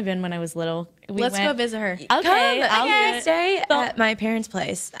 I've only been when I was little. Let's go visit her. Okay, Come, I'll okay, do it. stay at my parents'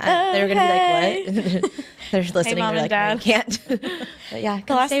 place. They're gonna be like, "What?" They're listening. Mom They're and like, "No, you Dad." can't." But yeah,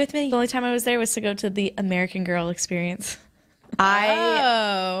 come stay with me. The only time I was there was to go to the American Girl experience.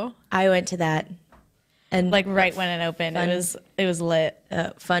 I went to that, and Like right when it opened, it was lit.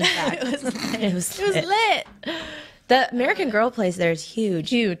 fun fact, it was lit. The American Girl place there is huge.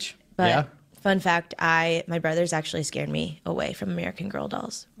 Huge. But Yeah. fun fact, my brothers actually scared me away from American Girl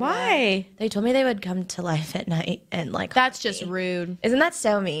dolls. Why? They told me they would come to life at night and like. That's just rude. Isn't that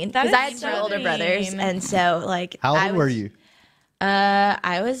so mean? That Because I is had so two older brothers, mean. and so like. How old were you?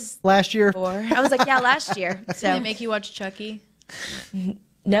 I was Last year? 4. I was like, yeah, last year. Did So they make you watch Chucky?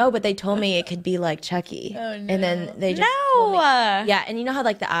 no, but they told me it could be like Chucky. Oh, no. And then they just No. yeah, and you know how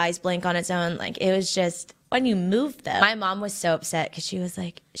like the eyes blink on its own? Like it was just. When you moved them. My mom was so upset because she was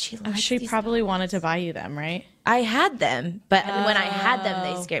like, she probably wanted to buy you them, right? I had them, but when I had them,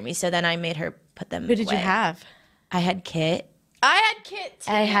 they scared me. So then I made her put them. Who did you away. have? I had Kit. I had Kit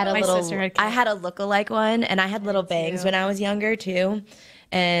too. I had a My little. sister had I Kit. had a look-alike one, and I had little bangs when I was younger too.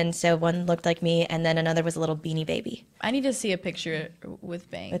 And so one looked like me, and then another was a little beanie baby I need to see a picture with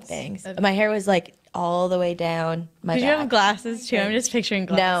bangs. with bangs. My hair was like all the way down my Did you back. have glasses too? I'm just picturing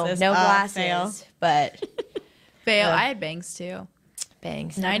glasses. No glasses, Fail. but Fail. I had bangs too.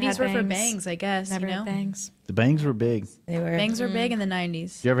 bangs. 90s were for bangs. bangs, I guess. Never you know? had bangs. The bangs were big. They were. Bangs were big in the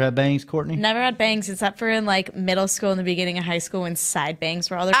 90s. Did you ever have bangs, Courtney? Never had bangs except for in like middle school and the beginning of high school when side bangs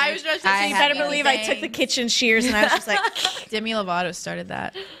were all the rage. I was just So you saying better bangs. believe I took the kitchen shears and I was just like, Demi Lovato started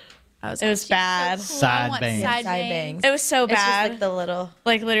that. it was bad. Side bangs. Side Side bangs. bangs. It was so It's just bad. like the little.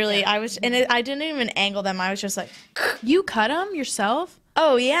 Like literally, I was, and I didn't even angle them. I was just like, You cut them yourself?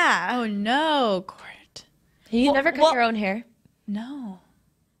 oh yeah, Oh no, Court. You never cut your own hair? No.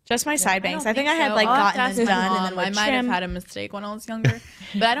 just my side bangs. I think I had so. like I'll have to gotten ask them my done mom. and then would I might have trim. had a mistake when I was younger,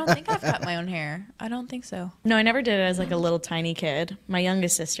 but I don't think I've cut my own hair. I don't think so. No, I never did it as like a little tiny kid. My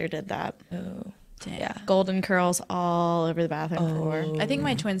youngest sister did that. Dang. Yeah. Golden curls all over the bathroom floor. I think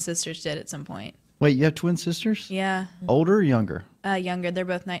my twin sisters did at some point. Wait, you have twin sisters? Yeah. Older or younger? Younger. They're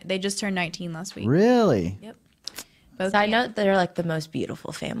both they just turned 19 last week. Really? Yep. Both Side note, they're like the most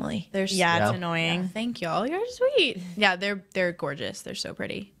beautiful family. They're Yeah, Yeah. it's annoying. Thank y'all. You're sweet. Yeah, they're gorgeous. They're so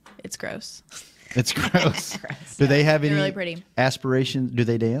pretty. It's gross. It's gross. Do they have any They're really pretty. aspirations? Do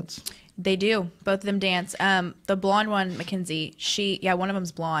they dance? They do. Both of them dance. The blonde one, Mackenzie, one of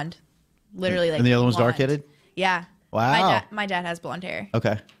them's blonde. Literally like And the other one's blonde. dark-headed? Yeah. Wow. My dad has blonde hair.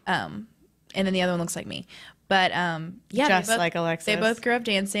 Okay. And then the other one looks like me. But yeah, Just they both, like Alexis. They both grew up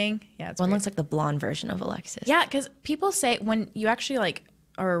dancing. Yeah, it's One weird. looks like the blonde version of Alexis. Yeah, because people say when you actually like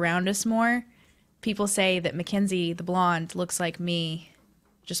are around us more, people say that Mackenzie, the blonde, looks like me,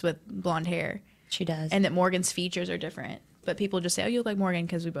 just with blonde hair, She does. and that Morgan's features are different. But people just say, "Oh, you look like Morgan,"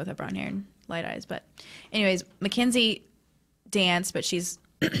 because we both have brown hair and light eyes. But, anyways, Mackenzie danced, but she's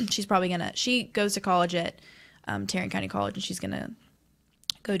probably gonna. She goes to college at Tarrant County College, and she's gonna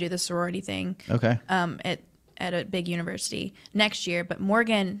go do the sorority thing. Okay. At a big university next year. But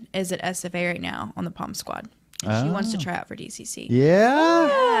Morgan is at SFA right now on the Palm Squad. She wants to try out for DCC.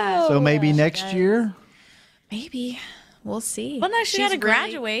 Yeah. So maybe next year? Maybe. We'll see. Well, no, she had to She's really-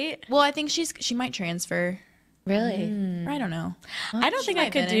 graduate. Well, I think she might transfer. Really? I don't know. I don't think I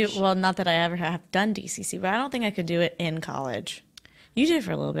might could finish. do. Well, not that I ever have done DCC, but I don't think I could do it in college. You did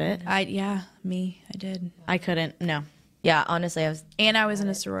for a little bit. I did. I couldn't. No, Yeah, honestly, I was. And I was in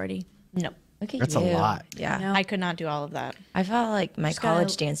a sorority. no. Look at That's you. a lot. Yeah. I could not do all of that. I felt like my gotta-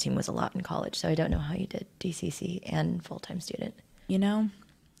 college dance team was a lot in college, so I don't know how you did DCC and full-time student. You know,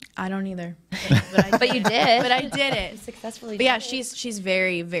 I don't either. But, But you did. But I did it. Successfully. But yeah, she's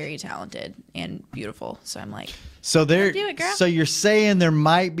very, very talented and beautiful. So I'm like, So there. do it, girl. So you're saying there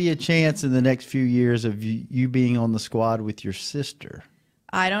might be a chance in the next few years of you being on the squad with your sister.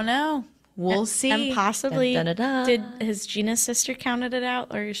 I don't know. We'll see. And possibly, Dun, dun, dun, dun. did his Gina's sister counted it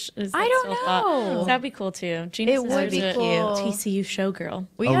out, or is that I don't still thought? know. That'd be cool too. Gina's It would be sister's a cool. TCU showgirl.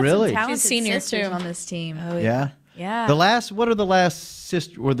 We Oh, got really? some talented She's senior, sisters too. on this team. Yeah. Yeah. What are the last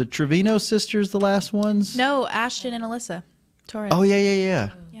sister? Were the Trevino sisters the last ones? No, Ashton and Alyssa Torres. Oh yeah.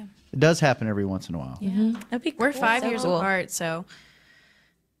 Yeah. It does happen every once in a while. That'd be cool. We're 5 years cool. apart, so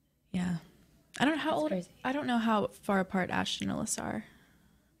yeah. I don't know how old. crazy. I don't know how far apart Ashton and Alyssa are.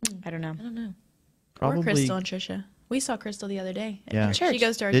 I don't know. Or Probably. Crystal and Trisha. We saw Crystal the other day. at Yeah. church. She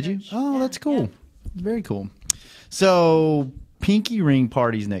goes to our Did you? church. Oh, that's cool. Very cool. So, pinky ring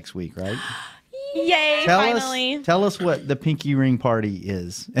parties next week, right? Yay, finally. Tell us what the pinky ring party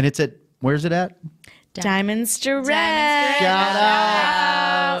is. And it's at, where's it at? Diamonds Direct.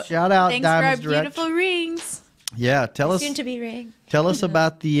 Shout out Thanks Diamonds for our Direct. beautiful rings. Yeah, tell us. Soon to be ring. Tell us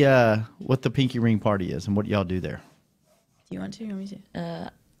about the what the pinky ring party is and what y'all do there. Do you want to? Let me see.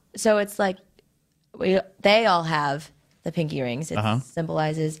 So it's like they all have the pinky rings. It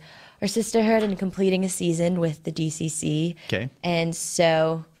symbolizes our sisterhood and completing a season with the DCC. Okay. And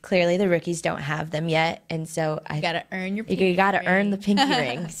so clearly the rookies don't have them yet. And so You gotta earn your pinky you gotta earn the pinky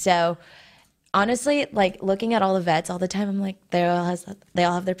ring. So honestly, like looking at all the vets all the time, I'm like, they all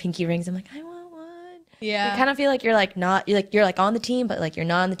have their pinky rings. I'm like, I want one. Yeah. You kind of feel like you're like on the team, but like you're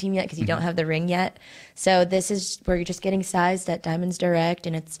not on the team yet because you don't have the ring yet. So this is where you're just getting sized at Diamonds Direct,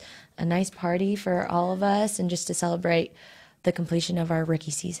 and it's a nice party for all of us, and just to celebrate the completion of our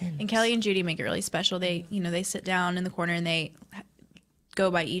rookie season. And Kelly and Judy make it really special. They, they sit down in the corner and they go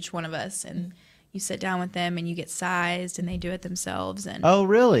by each one of us, and you sit down with them and you get sized, and they do it themselves. And Oh,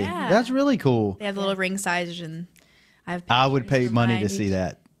 really? Yeah. That's really cool. they have the little ring sizes, and I would pay pictures money of to mine. see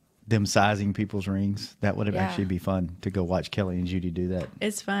that. Them sizing people's rings. That would have Yeah. actually be fun to go watch Kelly and Judy do that.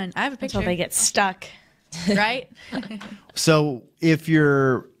 It's fun. I have a picture. Until they get stuck. right? So if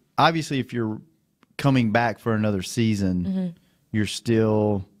you're coming back for another season, you're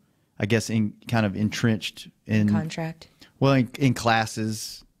still, I guess, kind of entrenched in Contract. Well, in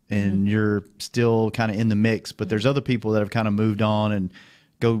classes, and you're still kind of in the mix. But there's other people that have kind of moved on and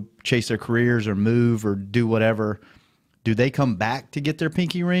go chase their careers or move or do whatever. Do they come back to get their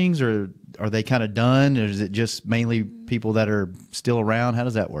pinky rings, or are they kind of done? Or is it just mainly people that are still around? How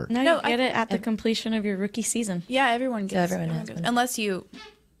does that work? No, you get it at the completion of your rookie season. Yeah, everyone gets. everyone everyone has goes. one. Unless you,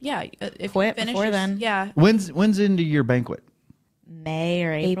 if Quit you finish before your- then. Yeah, When's into your banquet? May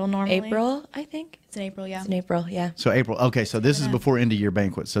or April normally. April, I think. it's in April. Yeah. It's in April, yeah. So April. Okay, so this is before end of year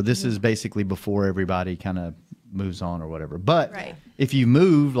banquet. So this is basically before everybody kind of moves on or whatever. But Right. if you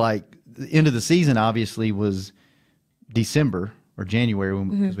move, like the end of the season obviously was December or January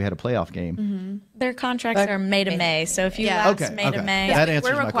because we had a playoff game. Their contracts are May to May. So if you Yeah. last Okay, May to okay. May, That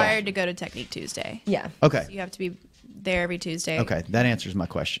answers We're my required question. to go to Technique Tuesday. Yeah. Okay. So you have to be there every Tuesday. Okay, that answers my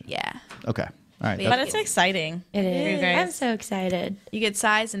question. Yeah. Okay. All right. Yeah. but it's exciting. It for is. you guys. I'm so excited. You get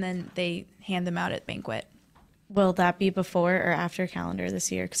sized, and then they hand them out at banquet. Will that be before or after calendar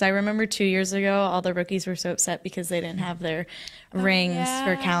this year? Because I remember 2 years ago, all the rookies were so upset because they didn't have their rings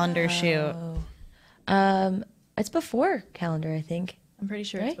for calendar shoot. It's before calendar, I think. I'm pretty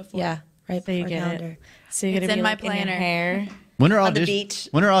sure Right? it's before. Yeah, right So you before get calendar. it. So you It's got to be in my like, in your planner. hair. When are On the auditions? beach.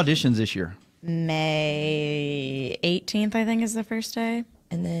 When are auditions this year? May 18th, I think, is the first day.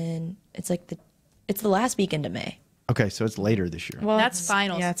 And then it's the last weekend of May. Okay, so it's later this year. Well, That's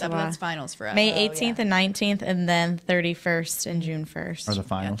finals. Yeah, it's a That's lot. finals for us. May 18th and 19th, and then 31st and June 1st. Are the Yeah,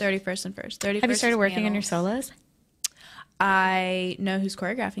 finals? 31st and 1st. 31st Have you started is working on your panels. solos? I know who's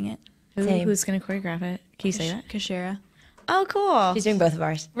choreographing it. Same. Who's going to choreograph it? Can you say that? Kashera. Oh, cool. She's doing both of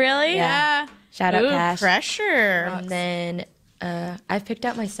ours. Really? Yeah. Shout out Ooh, Cash. pressure. And then I've picked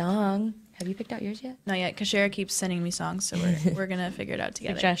out my song. Have you picked out yours yet? Not yet. Kashera keeps sending me songs, so we're gonna figure it out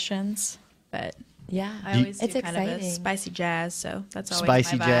together. Suggestions. But Yeah. I always It's do kind of a exciting. spicy jazz, so that's always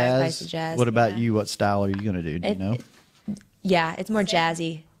Spicy my vibe. jazz. Spicy jazz, What about yeah. you? What style are you going to do? Do you know? Yeah, it's more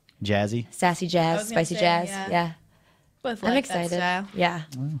jazzy. Jazzy? Sassy I jazz, was gonna spicy say, jazz. yeah. Yeah. Both I'm like that excited. style. Yeah.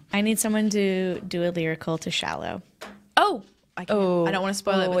 I need someone to do a lyrical to Shallow. Oh, I can't. Oh. I don't want to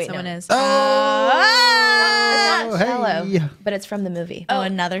spoil it, but wait, someone no. is. It's not shallow, hey. but it's from the movie. Oh,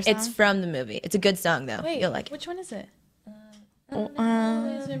 another song? It's from the movie. It's a good song though. Wait, You'll like it. which one is it? Oh,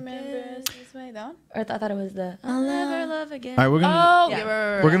 Always remember us this way. That one? Or I thought it was the I'll never love again. All right, we're gonna Oh, Yeah.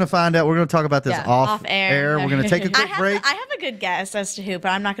 yeah. we're gonna find out. We're gonna talk about this Yeah, off air. We're gonna take a quick break. I have a good guess as to who, but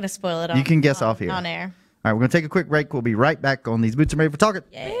I'm not going to spoil it. You can guess off here. on air. All right, we're gonna take a quick break. We'll be right back on These Boots Are Made for Talking.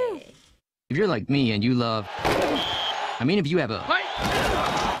 If you're like me and you love... if you have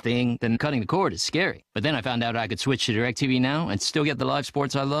a thing, then cutting the cord is scary. But then I found out I could switch to DirecTV Now and still get the live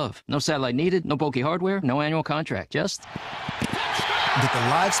sports I love. No satellite needed, no bulky hardware, no annual contract, just... Get the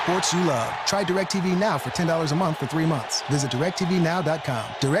live sports you love. Try DirecTV Now for $10 a month for 3 months. Visit DirecTVNow.com.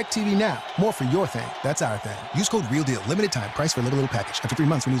 DirecTV Now. More for your thing. That's our thing. Use code REALDEAL. Limited time. Price for little package. After 3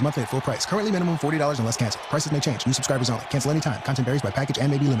 months, renews monthly at full price. Currently minimum $40 unless canceled. Prices may change. New subscribers only. Cancel anytime. Content varies by package and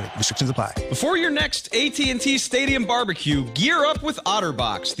may be limited. Restrictions apply. Before your next AT&T Stadium barbecue, gear up with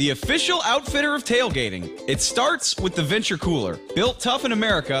OtterBox, the official outfitter of tailgating. It starts with the Venture Cooler. Built tough in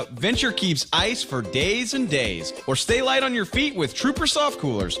America, Venture keeps ice for days and days. Or stay light on your feet with Trooper super soft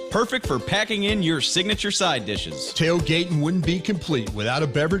coolers, perfect for packing in your signature side dishes. Tailgating wouldn't be complete without a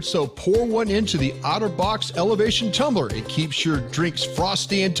beverage, so pour one into the OtterBox Elevation Tumbler. It keeps your drinks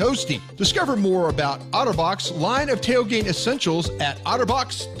frosty and toasty. Discover more about OtterBox line of tailgate essentials at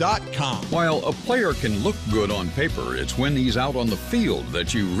otterbox.com. While a player can look good on paper, it's when he's out on the field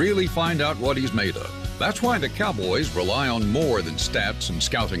that you really find out what he's made of. That's why the Cowboys rely on more than stats and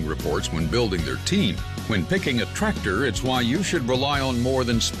scouting reports when building their team. When picking a tractor, it's why you should rely on more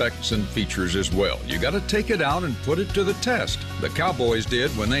than specs and features as well. You got to take it out and put it to the test. The Cowboys did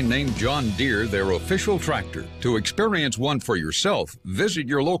when they named John Deere their official tractor. To experience one for yourself, visit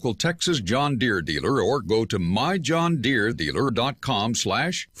your local Texas John Deere dealer or go to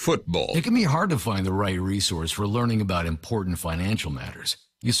myjohndeeredealer.com/football. It can be hard to find the right resource for learning about important financial matters.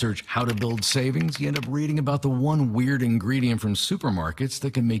 You search how to build savings, you end up reading about the one weird ingredient from supermarkets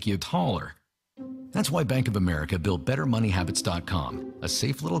that can make you taller. That's why Bank of America built BetterMoneyHabits.com, a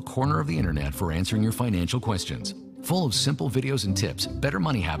safe little corner of the internet for answering your financial questions. Full of simple videos and tips, Better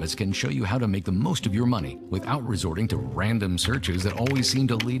Money Habits can show you how to make the most of your money without resorting to random searches that always seem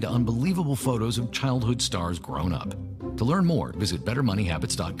to lead to unbelievable photos of childhood stars grown up. To learn more, visit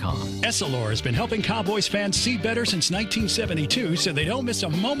BetterMoneyHabits.com. Essilor has been helping Cowboys fans see better since 1972 so they don't miss a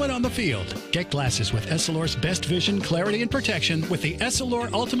moment on the field. Get glasses with Essilor's best vision, clarity, and protection with the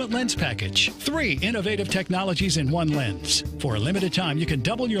Essilor Ultimate Lens Package. 3 innovative technologies in one lens. For a limited time, you can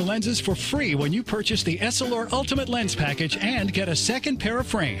double your lenses for free when you purchase the Essilor Ultimate Lens Package and get a second pair of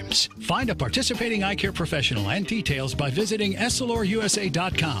frames. Find a participating eye care professional and details by visiting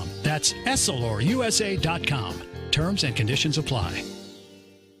EssilorUSA.com. That's EssilorUSA.com. Terms and conditions apply.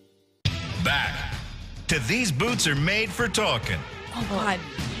 Back to These Boots Are Made for Talking. Oh, God.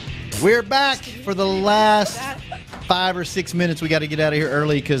 We're back for the last 5 or 6 minutes. We got to get out of here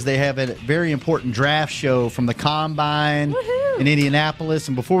early because they have a very important draft show from the Combine in Indianapolis.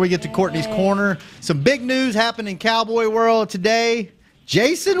 And before we get to Courtney's Corner, some big news happened in Cowboy world today.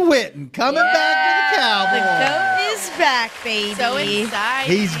 Jason Witten coming back to the Cowboys. The GOAT is back, baby. So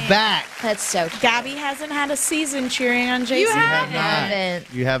exciting. He's back. That's so cute. Gabby hasn't had a season cheering on Jason.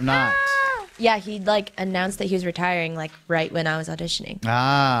 You have not. Yeah, he announced that he was retiring right when I was auditioning.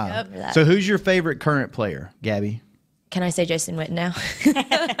 Ah. Yep. So who's your favorite current player, Gabby? Can I say Jason Witten now?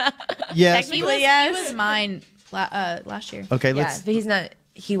 Yes. He was mine last year. Okay, yeah, but he's not.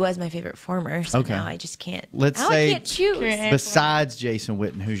 He was my favorite former, so now I just can't. Let's I say can't choose. Besides Jason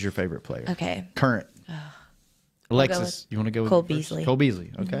Witten, who's your favorite player? Okay. Current. Alexis, you want to go with Cole first? Beasley. Cole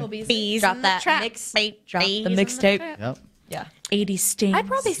Beasley. Okay. Cole Beasley. Drop that drop the mixtape. Yep. Yeah. 80 stings. I'd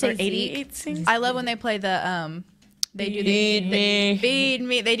probably say 88 stings. I love when they play the they do feed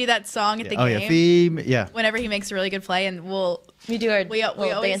me. They do that song at the game. Oh yeah, feed me. Yeah. Whenever he makes a really good play, and we do our we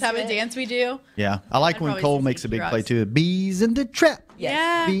always have a dance we do. Yeah, I like when probably Cole say makes a big Sneaky play Rocks. too. Bees in the trap.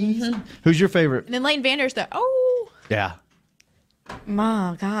 Yeah. Bees. Who's your favorite? And then Leighton Vander's the Yeah.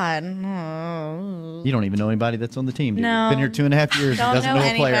 Oh, God. Oh. You don't even know anybody that's on the team. Do you? No. Been here 2.5 years. Don't doesn't know know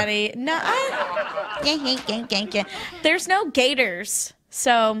a player. anybody. No. There's no Gators,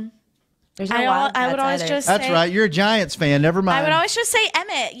 so There's no I would always Wildcats just That's say, right. You're a Giants fan. Never mind. I would always just say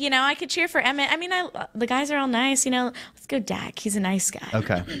Emmett. I could cheer for Emmett. I mean, the guys are all nice. Let's go Dak. He's a nice guy.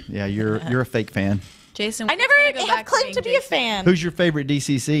 Okay. Yeah, you're a fake fan. Jason. I never have claimed to be a fan. Who's your favorite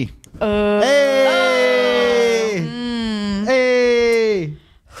DCC? Hey! Hey!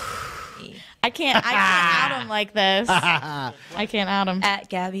 I can't out him like this. I can't out him. At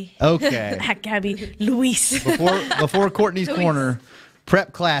Gabby. Okay. At Gabby. Luis. Before Courtney's Corner,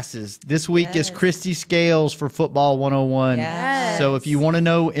 prep classes. This week is Christy Scales for Football 101. Yes. So if you want to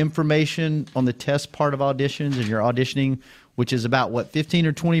know information on the test part of auditions and you're auditioning, which is about 15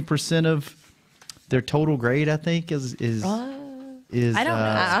 or 20% of their total grade, I think is I don't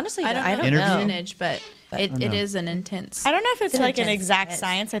know. Honestly, I don't know the Interview? percentage, but it is an intense. I don't know if it's like an exact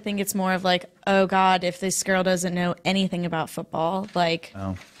science. I think it's more of oh God, if this girl doesn't know anything about football,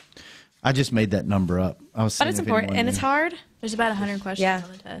 Oh. I just made that number up. I was but seeing it's if important anyone and it's knew. hard. There's about 100 questions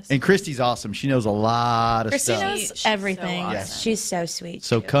on the test. And Christy's awesome. She knows a lot of Christy stuff. knows everything. So awesome. Yes. She's so sweet.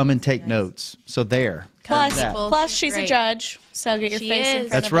 So come and take notes. So there. Plus she's a judge, so get your She face in is.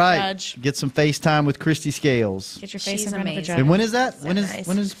 front That's of right. a judge. Get some FaceTime with Christy Scales. Get your face She's in front of a amazing. judge. And when is that? So when nice.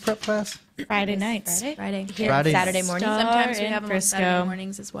 is prep class? Friday nights. Friday. Here Friday. Saturday morning. Sometimes we in have them on Frisco. Saturday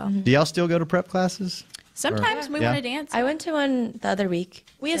mornings as well. Do y'all still go to prep classes? Sometimes we Yeah. want to dance. I went to one the other week.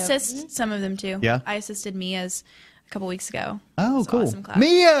 We assist some of them too. Yeah. I assisted Mia's a couple weeks ago. Oh, It's an cool. awesome class.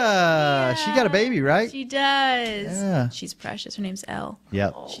 Mia! She got a baby, right? She does. Yeah. She's precious. Her name's Elle.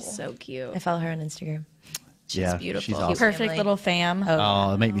 Yep. She's so cute. I follow her on Instagram. She's beautiful. She's awesome. Perfect little fam.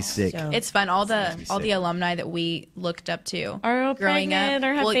 Oh, it made me sick. It's fun. All the alumni that we looked up to are all growing pregnant up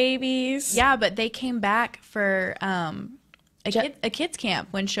or have babies. Yeah, but they came back for a kids camp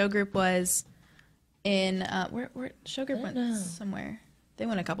when show group was in where show group went somewhere. They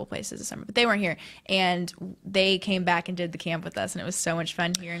went a couple places this summer, but they weren't here. And they came back and did the camp with us, and it was so much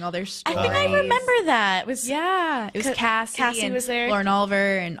fun hearing all their stories. I think I remember that. It was Cassie was there. Lauren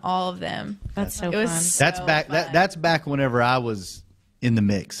Oliver and all of them. That's so it fun. was That's so back. fun. That's back whenever I was in the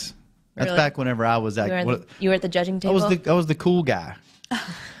mix. That's Really? back whenever I was like. You were at the judging table? I was the cool guy.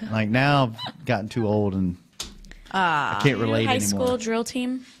 Like now I've gotten too old and I can't relate high anymore. school drill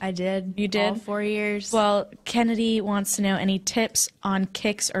team. I did. You did? All 4 years. Well, Kennedy wants to know any tips on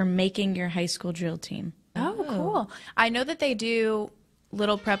kicks or making your high school drill team. Oh, cool. I know that they do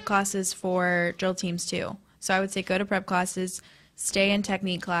little prep classes for drill teams too. So I would say go to prep classes, stay in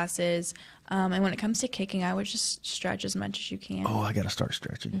technique classes, and when it comes to kicking, I would just stretch as much as you can. Oh, I got to start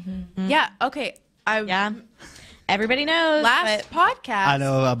stretching. Yeah. Okay. Everybody knows. Last podcast, I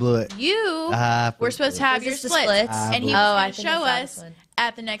know I blew it. you were supposed to have Was your this the splits, splits? and he Oh, was I going to think show I saw us this one.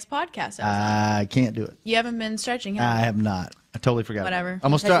 at the next podcast. I can't do it. You haven't been stretching, I have you? have not. I totally forgot. Whatever. I'm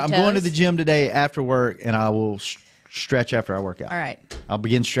gonna start. I'm Touch your going to toes? the gym today after work, and I will stretch after I work out. All right. I'll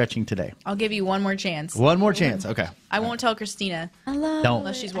begin stretching today. I'll give you one more chance. One more chance. Okay. I won't tell Christina Don't.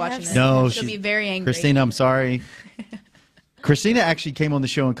 unless she's watching this. No, she'll be very angry. Christina, I'm sorry. Christina actually came on the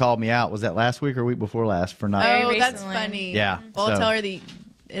show and called me out. Was that last week or week before last for not? Oh, that's funny. Yeah, Well, I'll so- tell her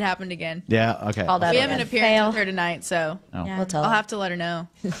it happened again. Yeah. Okay. We have an appearance with her tonight, so Oh. Yeah. We'll tell I'll her. have to let her know.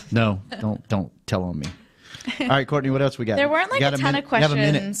 No, don't tell on me. All right, Courtney, what else we got? There weren't, like, You got a ton minute? of You have a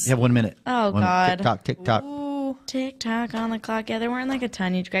minute. questions. You have 1 minute. Oh, 1 minute. God. TikTok, TikTok. Ooh, TikTok on the clock. Yeah, there weren't like a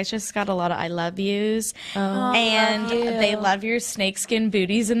ton. You guys just got a lot of I love yous. Oh, and thank you. they love your snakeskin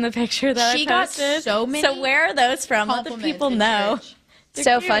booties in the picture that She I got posted. so many So where are those from? Let the compliments people in know. church.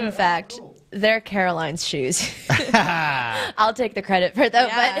 So fun fact, they're Caroline's shoes. I'll take the credit for them.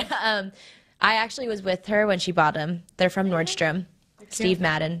 Yeah. But I actually was with her when she bought them. They're from Nordstrom. Steve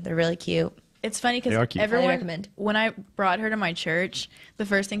Madden. They're really cute. It's funny They are because cute. Highly everyone, recommend. when I brought her to my church, the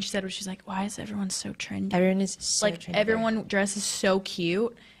first thing she said was, she's like, why is everyone so trendy? Everyone is so like, trendy. everyone dresses so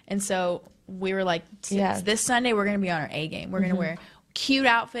cute. And so we were like, Yeah. this Sunday, we're going to be on our A game. We're going to wear cute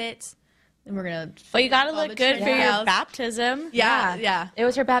outfits. And we're going to. Well, you got to look good for your baptism. Yeah. It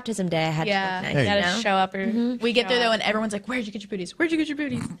was her baptism day. I had to look nice. You got you to go. show up. Or We get there, though, and everyone's like, where'd you get your booties? Where'd you get your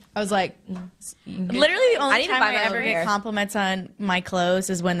booties? I was like, Literally, the I only need to time buy I my ever own get hair. compliments on my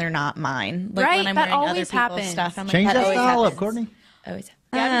clothes is when they're not mine. Like Right, when I'm that wearing other always people's happens. stuff. I'm like, Change That that always style up, happens. Courtney. Always.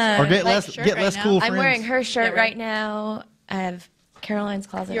 Or get like less shirt get right less now. cool I'm friends. wearing her shirt Yeah, right. right now. I have Caroline's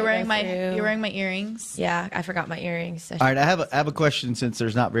closet. you're I wearing go my through. you're wearing my earrings. Yeah, I forgot my earrings. So All right, I have a question since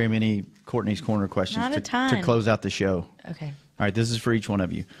there's not very many Courtney's Corner questions Not a to ton. close out the show. Okay. All right, this is for each one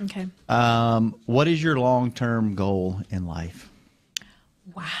of you. Okay. What is your long-term goal in life?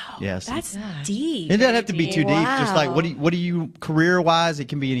 Wow. Yes. That's deep. It doesn't have to be too deep. Just like Wow. what do you career-wise? It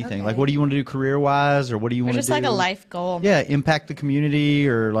can be anything. Like what do you want to do career-wise, or what do you Or want to just do? like a life goal. Yeah, impact the community,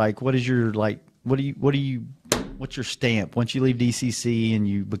 or like what is your what's your stamp once you leave DCC and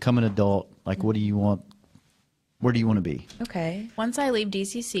you become an adult? Like what do you want? Where do you want to be? Okay. Once I leave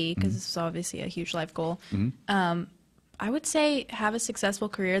DCC, because this is obviously a huge life goal, I would say have a successful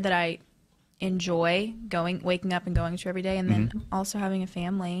career that I enjoy waking up and going to every day, and then also having a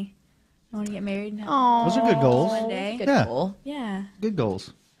family. I want to get married and have Those are good goals. one day. Good Yeah. goal. Yeah. Good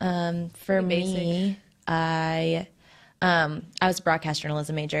goals. For me, I was a broadcast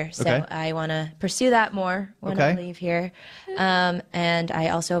journalism major, so Okay. I want to pursue that more when I Okay. leave here. And I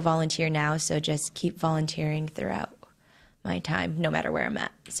also volunteer now, so just keep volunteering throughout my time, no matter where I'm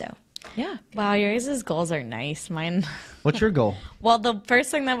at. So, yeah. Wow, your guys' goals are nice. Mine. What's your goal? Well, the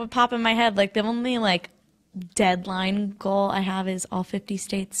first thing that would pop in my head, like the only like deadline goal I have is all 50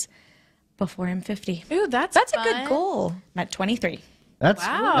 states before I'm 50. Ooh, that's a fun. good goal. I'm at 23. That's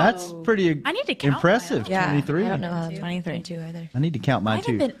pretty I need to count impressive. Yeah. 23. I don't know how 23. to either. I need to count I mine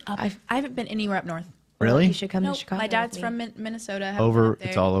too. I haven't been anywhere up north. Really? You should come Nope. to Chicago. My dad's with me. from Minnesota. I haven't been Over, up there.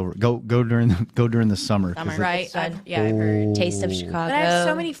 it's all over. Go during the summer. 'cause Summer. Right. It's fun. I've heard. Taste of Chicago. But I have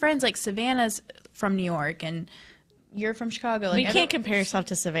so many friends. Like Savannah's from New York, and you're from Chicago. Like, You can't compare yourself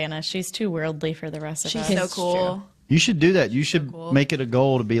to Savannah. She's too worldly for the rest of She's us. so cool. You should do that. You should make it a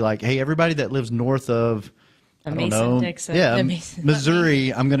goal to be like, hey, everybody that lives north of, I don't know, Mason-Dixon. yeah, The Mason-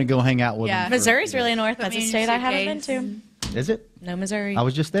 Missouri, I'm going to go hang out with Yeah. them. for- Missouri's really north. That's me a in state your I haven't been suitcase. to. Is it? No, Missouri. I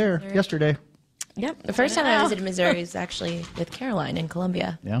was just there yesterday. Yep. The first time I visited Missouri was actually with Caroline in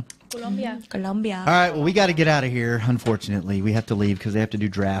Columbia. Yeah. Colombia. All right. Well, we got to get out of here. Unfortunately, we have to leave because they have to do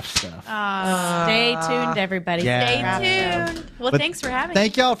draft stuff. Stay tuned, everybody. Yeah. Stay tuned. Well, But thanks for having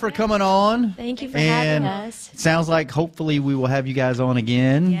Thank y'all for coming on. Thank you for And having us. it sounds like hopefully we will have you guys on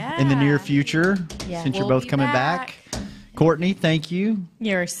again in the near future Yeah. since you're We'll both be coming back. Courtney, thank you.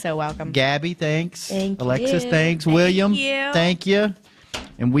 You're so welcome. Gabby, thanks. Thank Alexis, you. thanks. Thank William, you. thank you.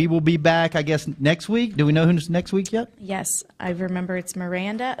 And we will be back, I guess, next week. Do we know who's next week yet? Yes, I remember it's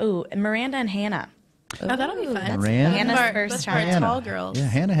Miranda. Oh, Miranda and Hannah. Oh, that'll be fun. Miranda? Hannah's first time. Hannah. Tall girls. Yeah,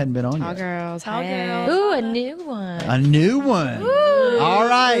 Hannah hadn't been on Tall yet. girls. Tall hey. girls. Ooh, a new one. A new one. All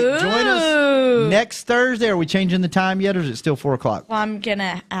right. Join us next Thursday. Are we changing the time yet, or is it still 4 o'clock? Well, I'm going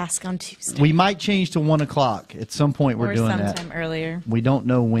to ask on Tuesday. We might change to 1 o'clock. At some point, we're or doing that. sometime earlier. We don't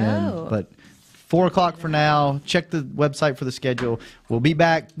know when, Oh. but 4 o'clock for now. Check the website for the schedule. We'll be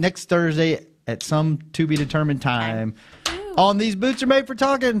back next Thursday at some to-be-determined time on These Boots Are Made for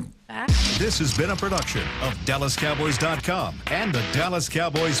Talking. This has been a production of DallasCowboys.com and the Dallas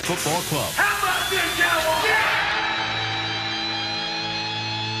Cowboys Football Club. How about this, Cowboys?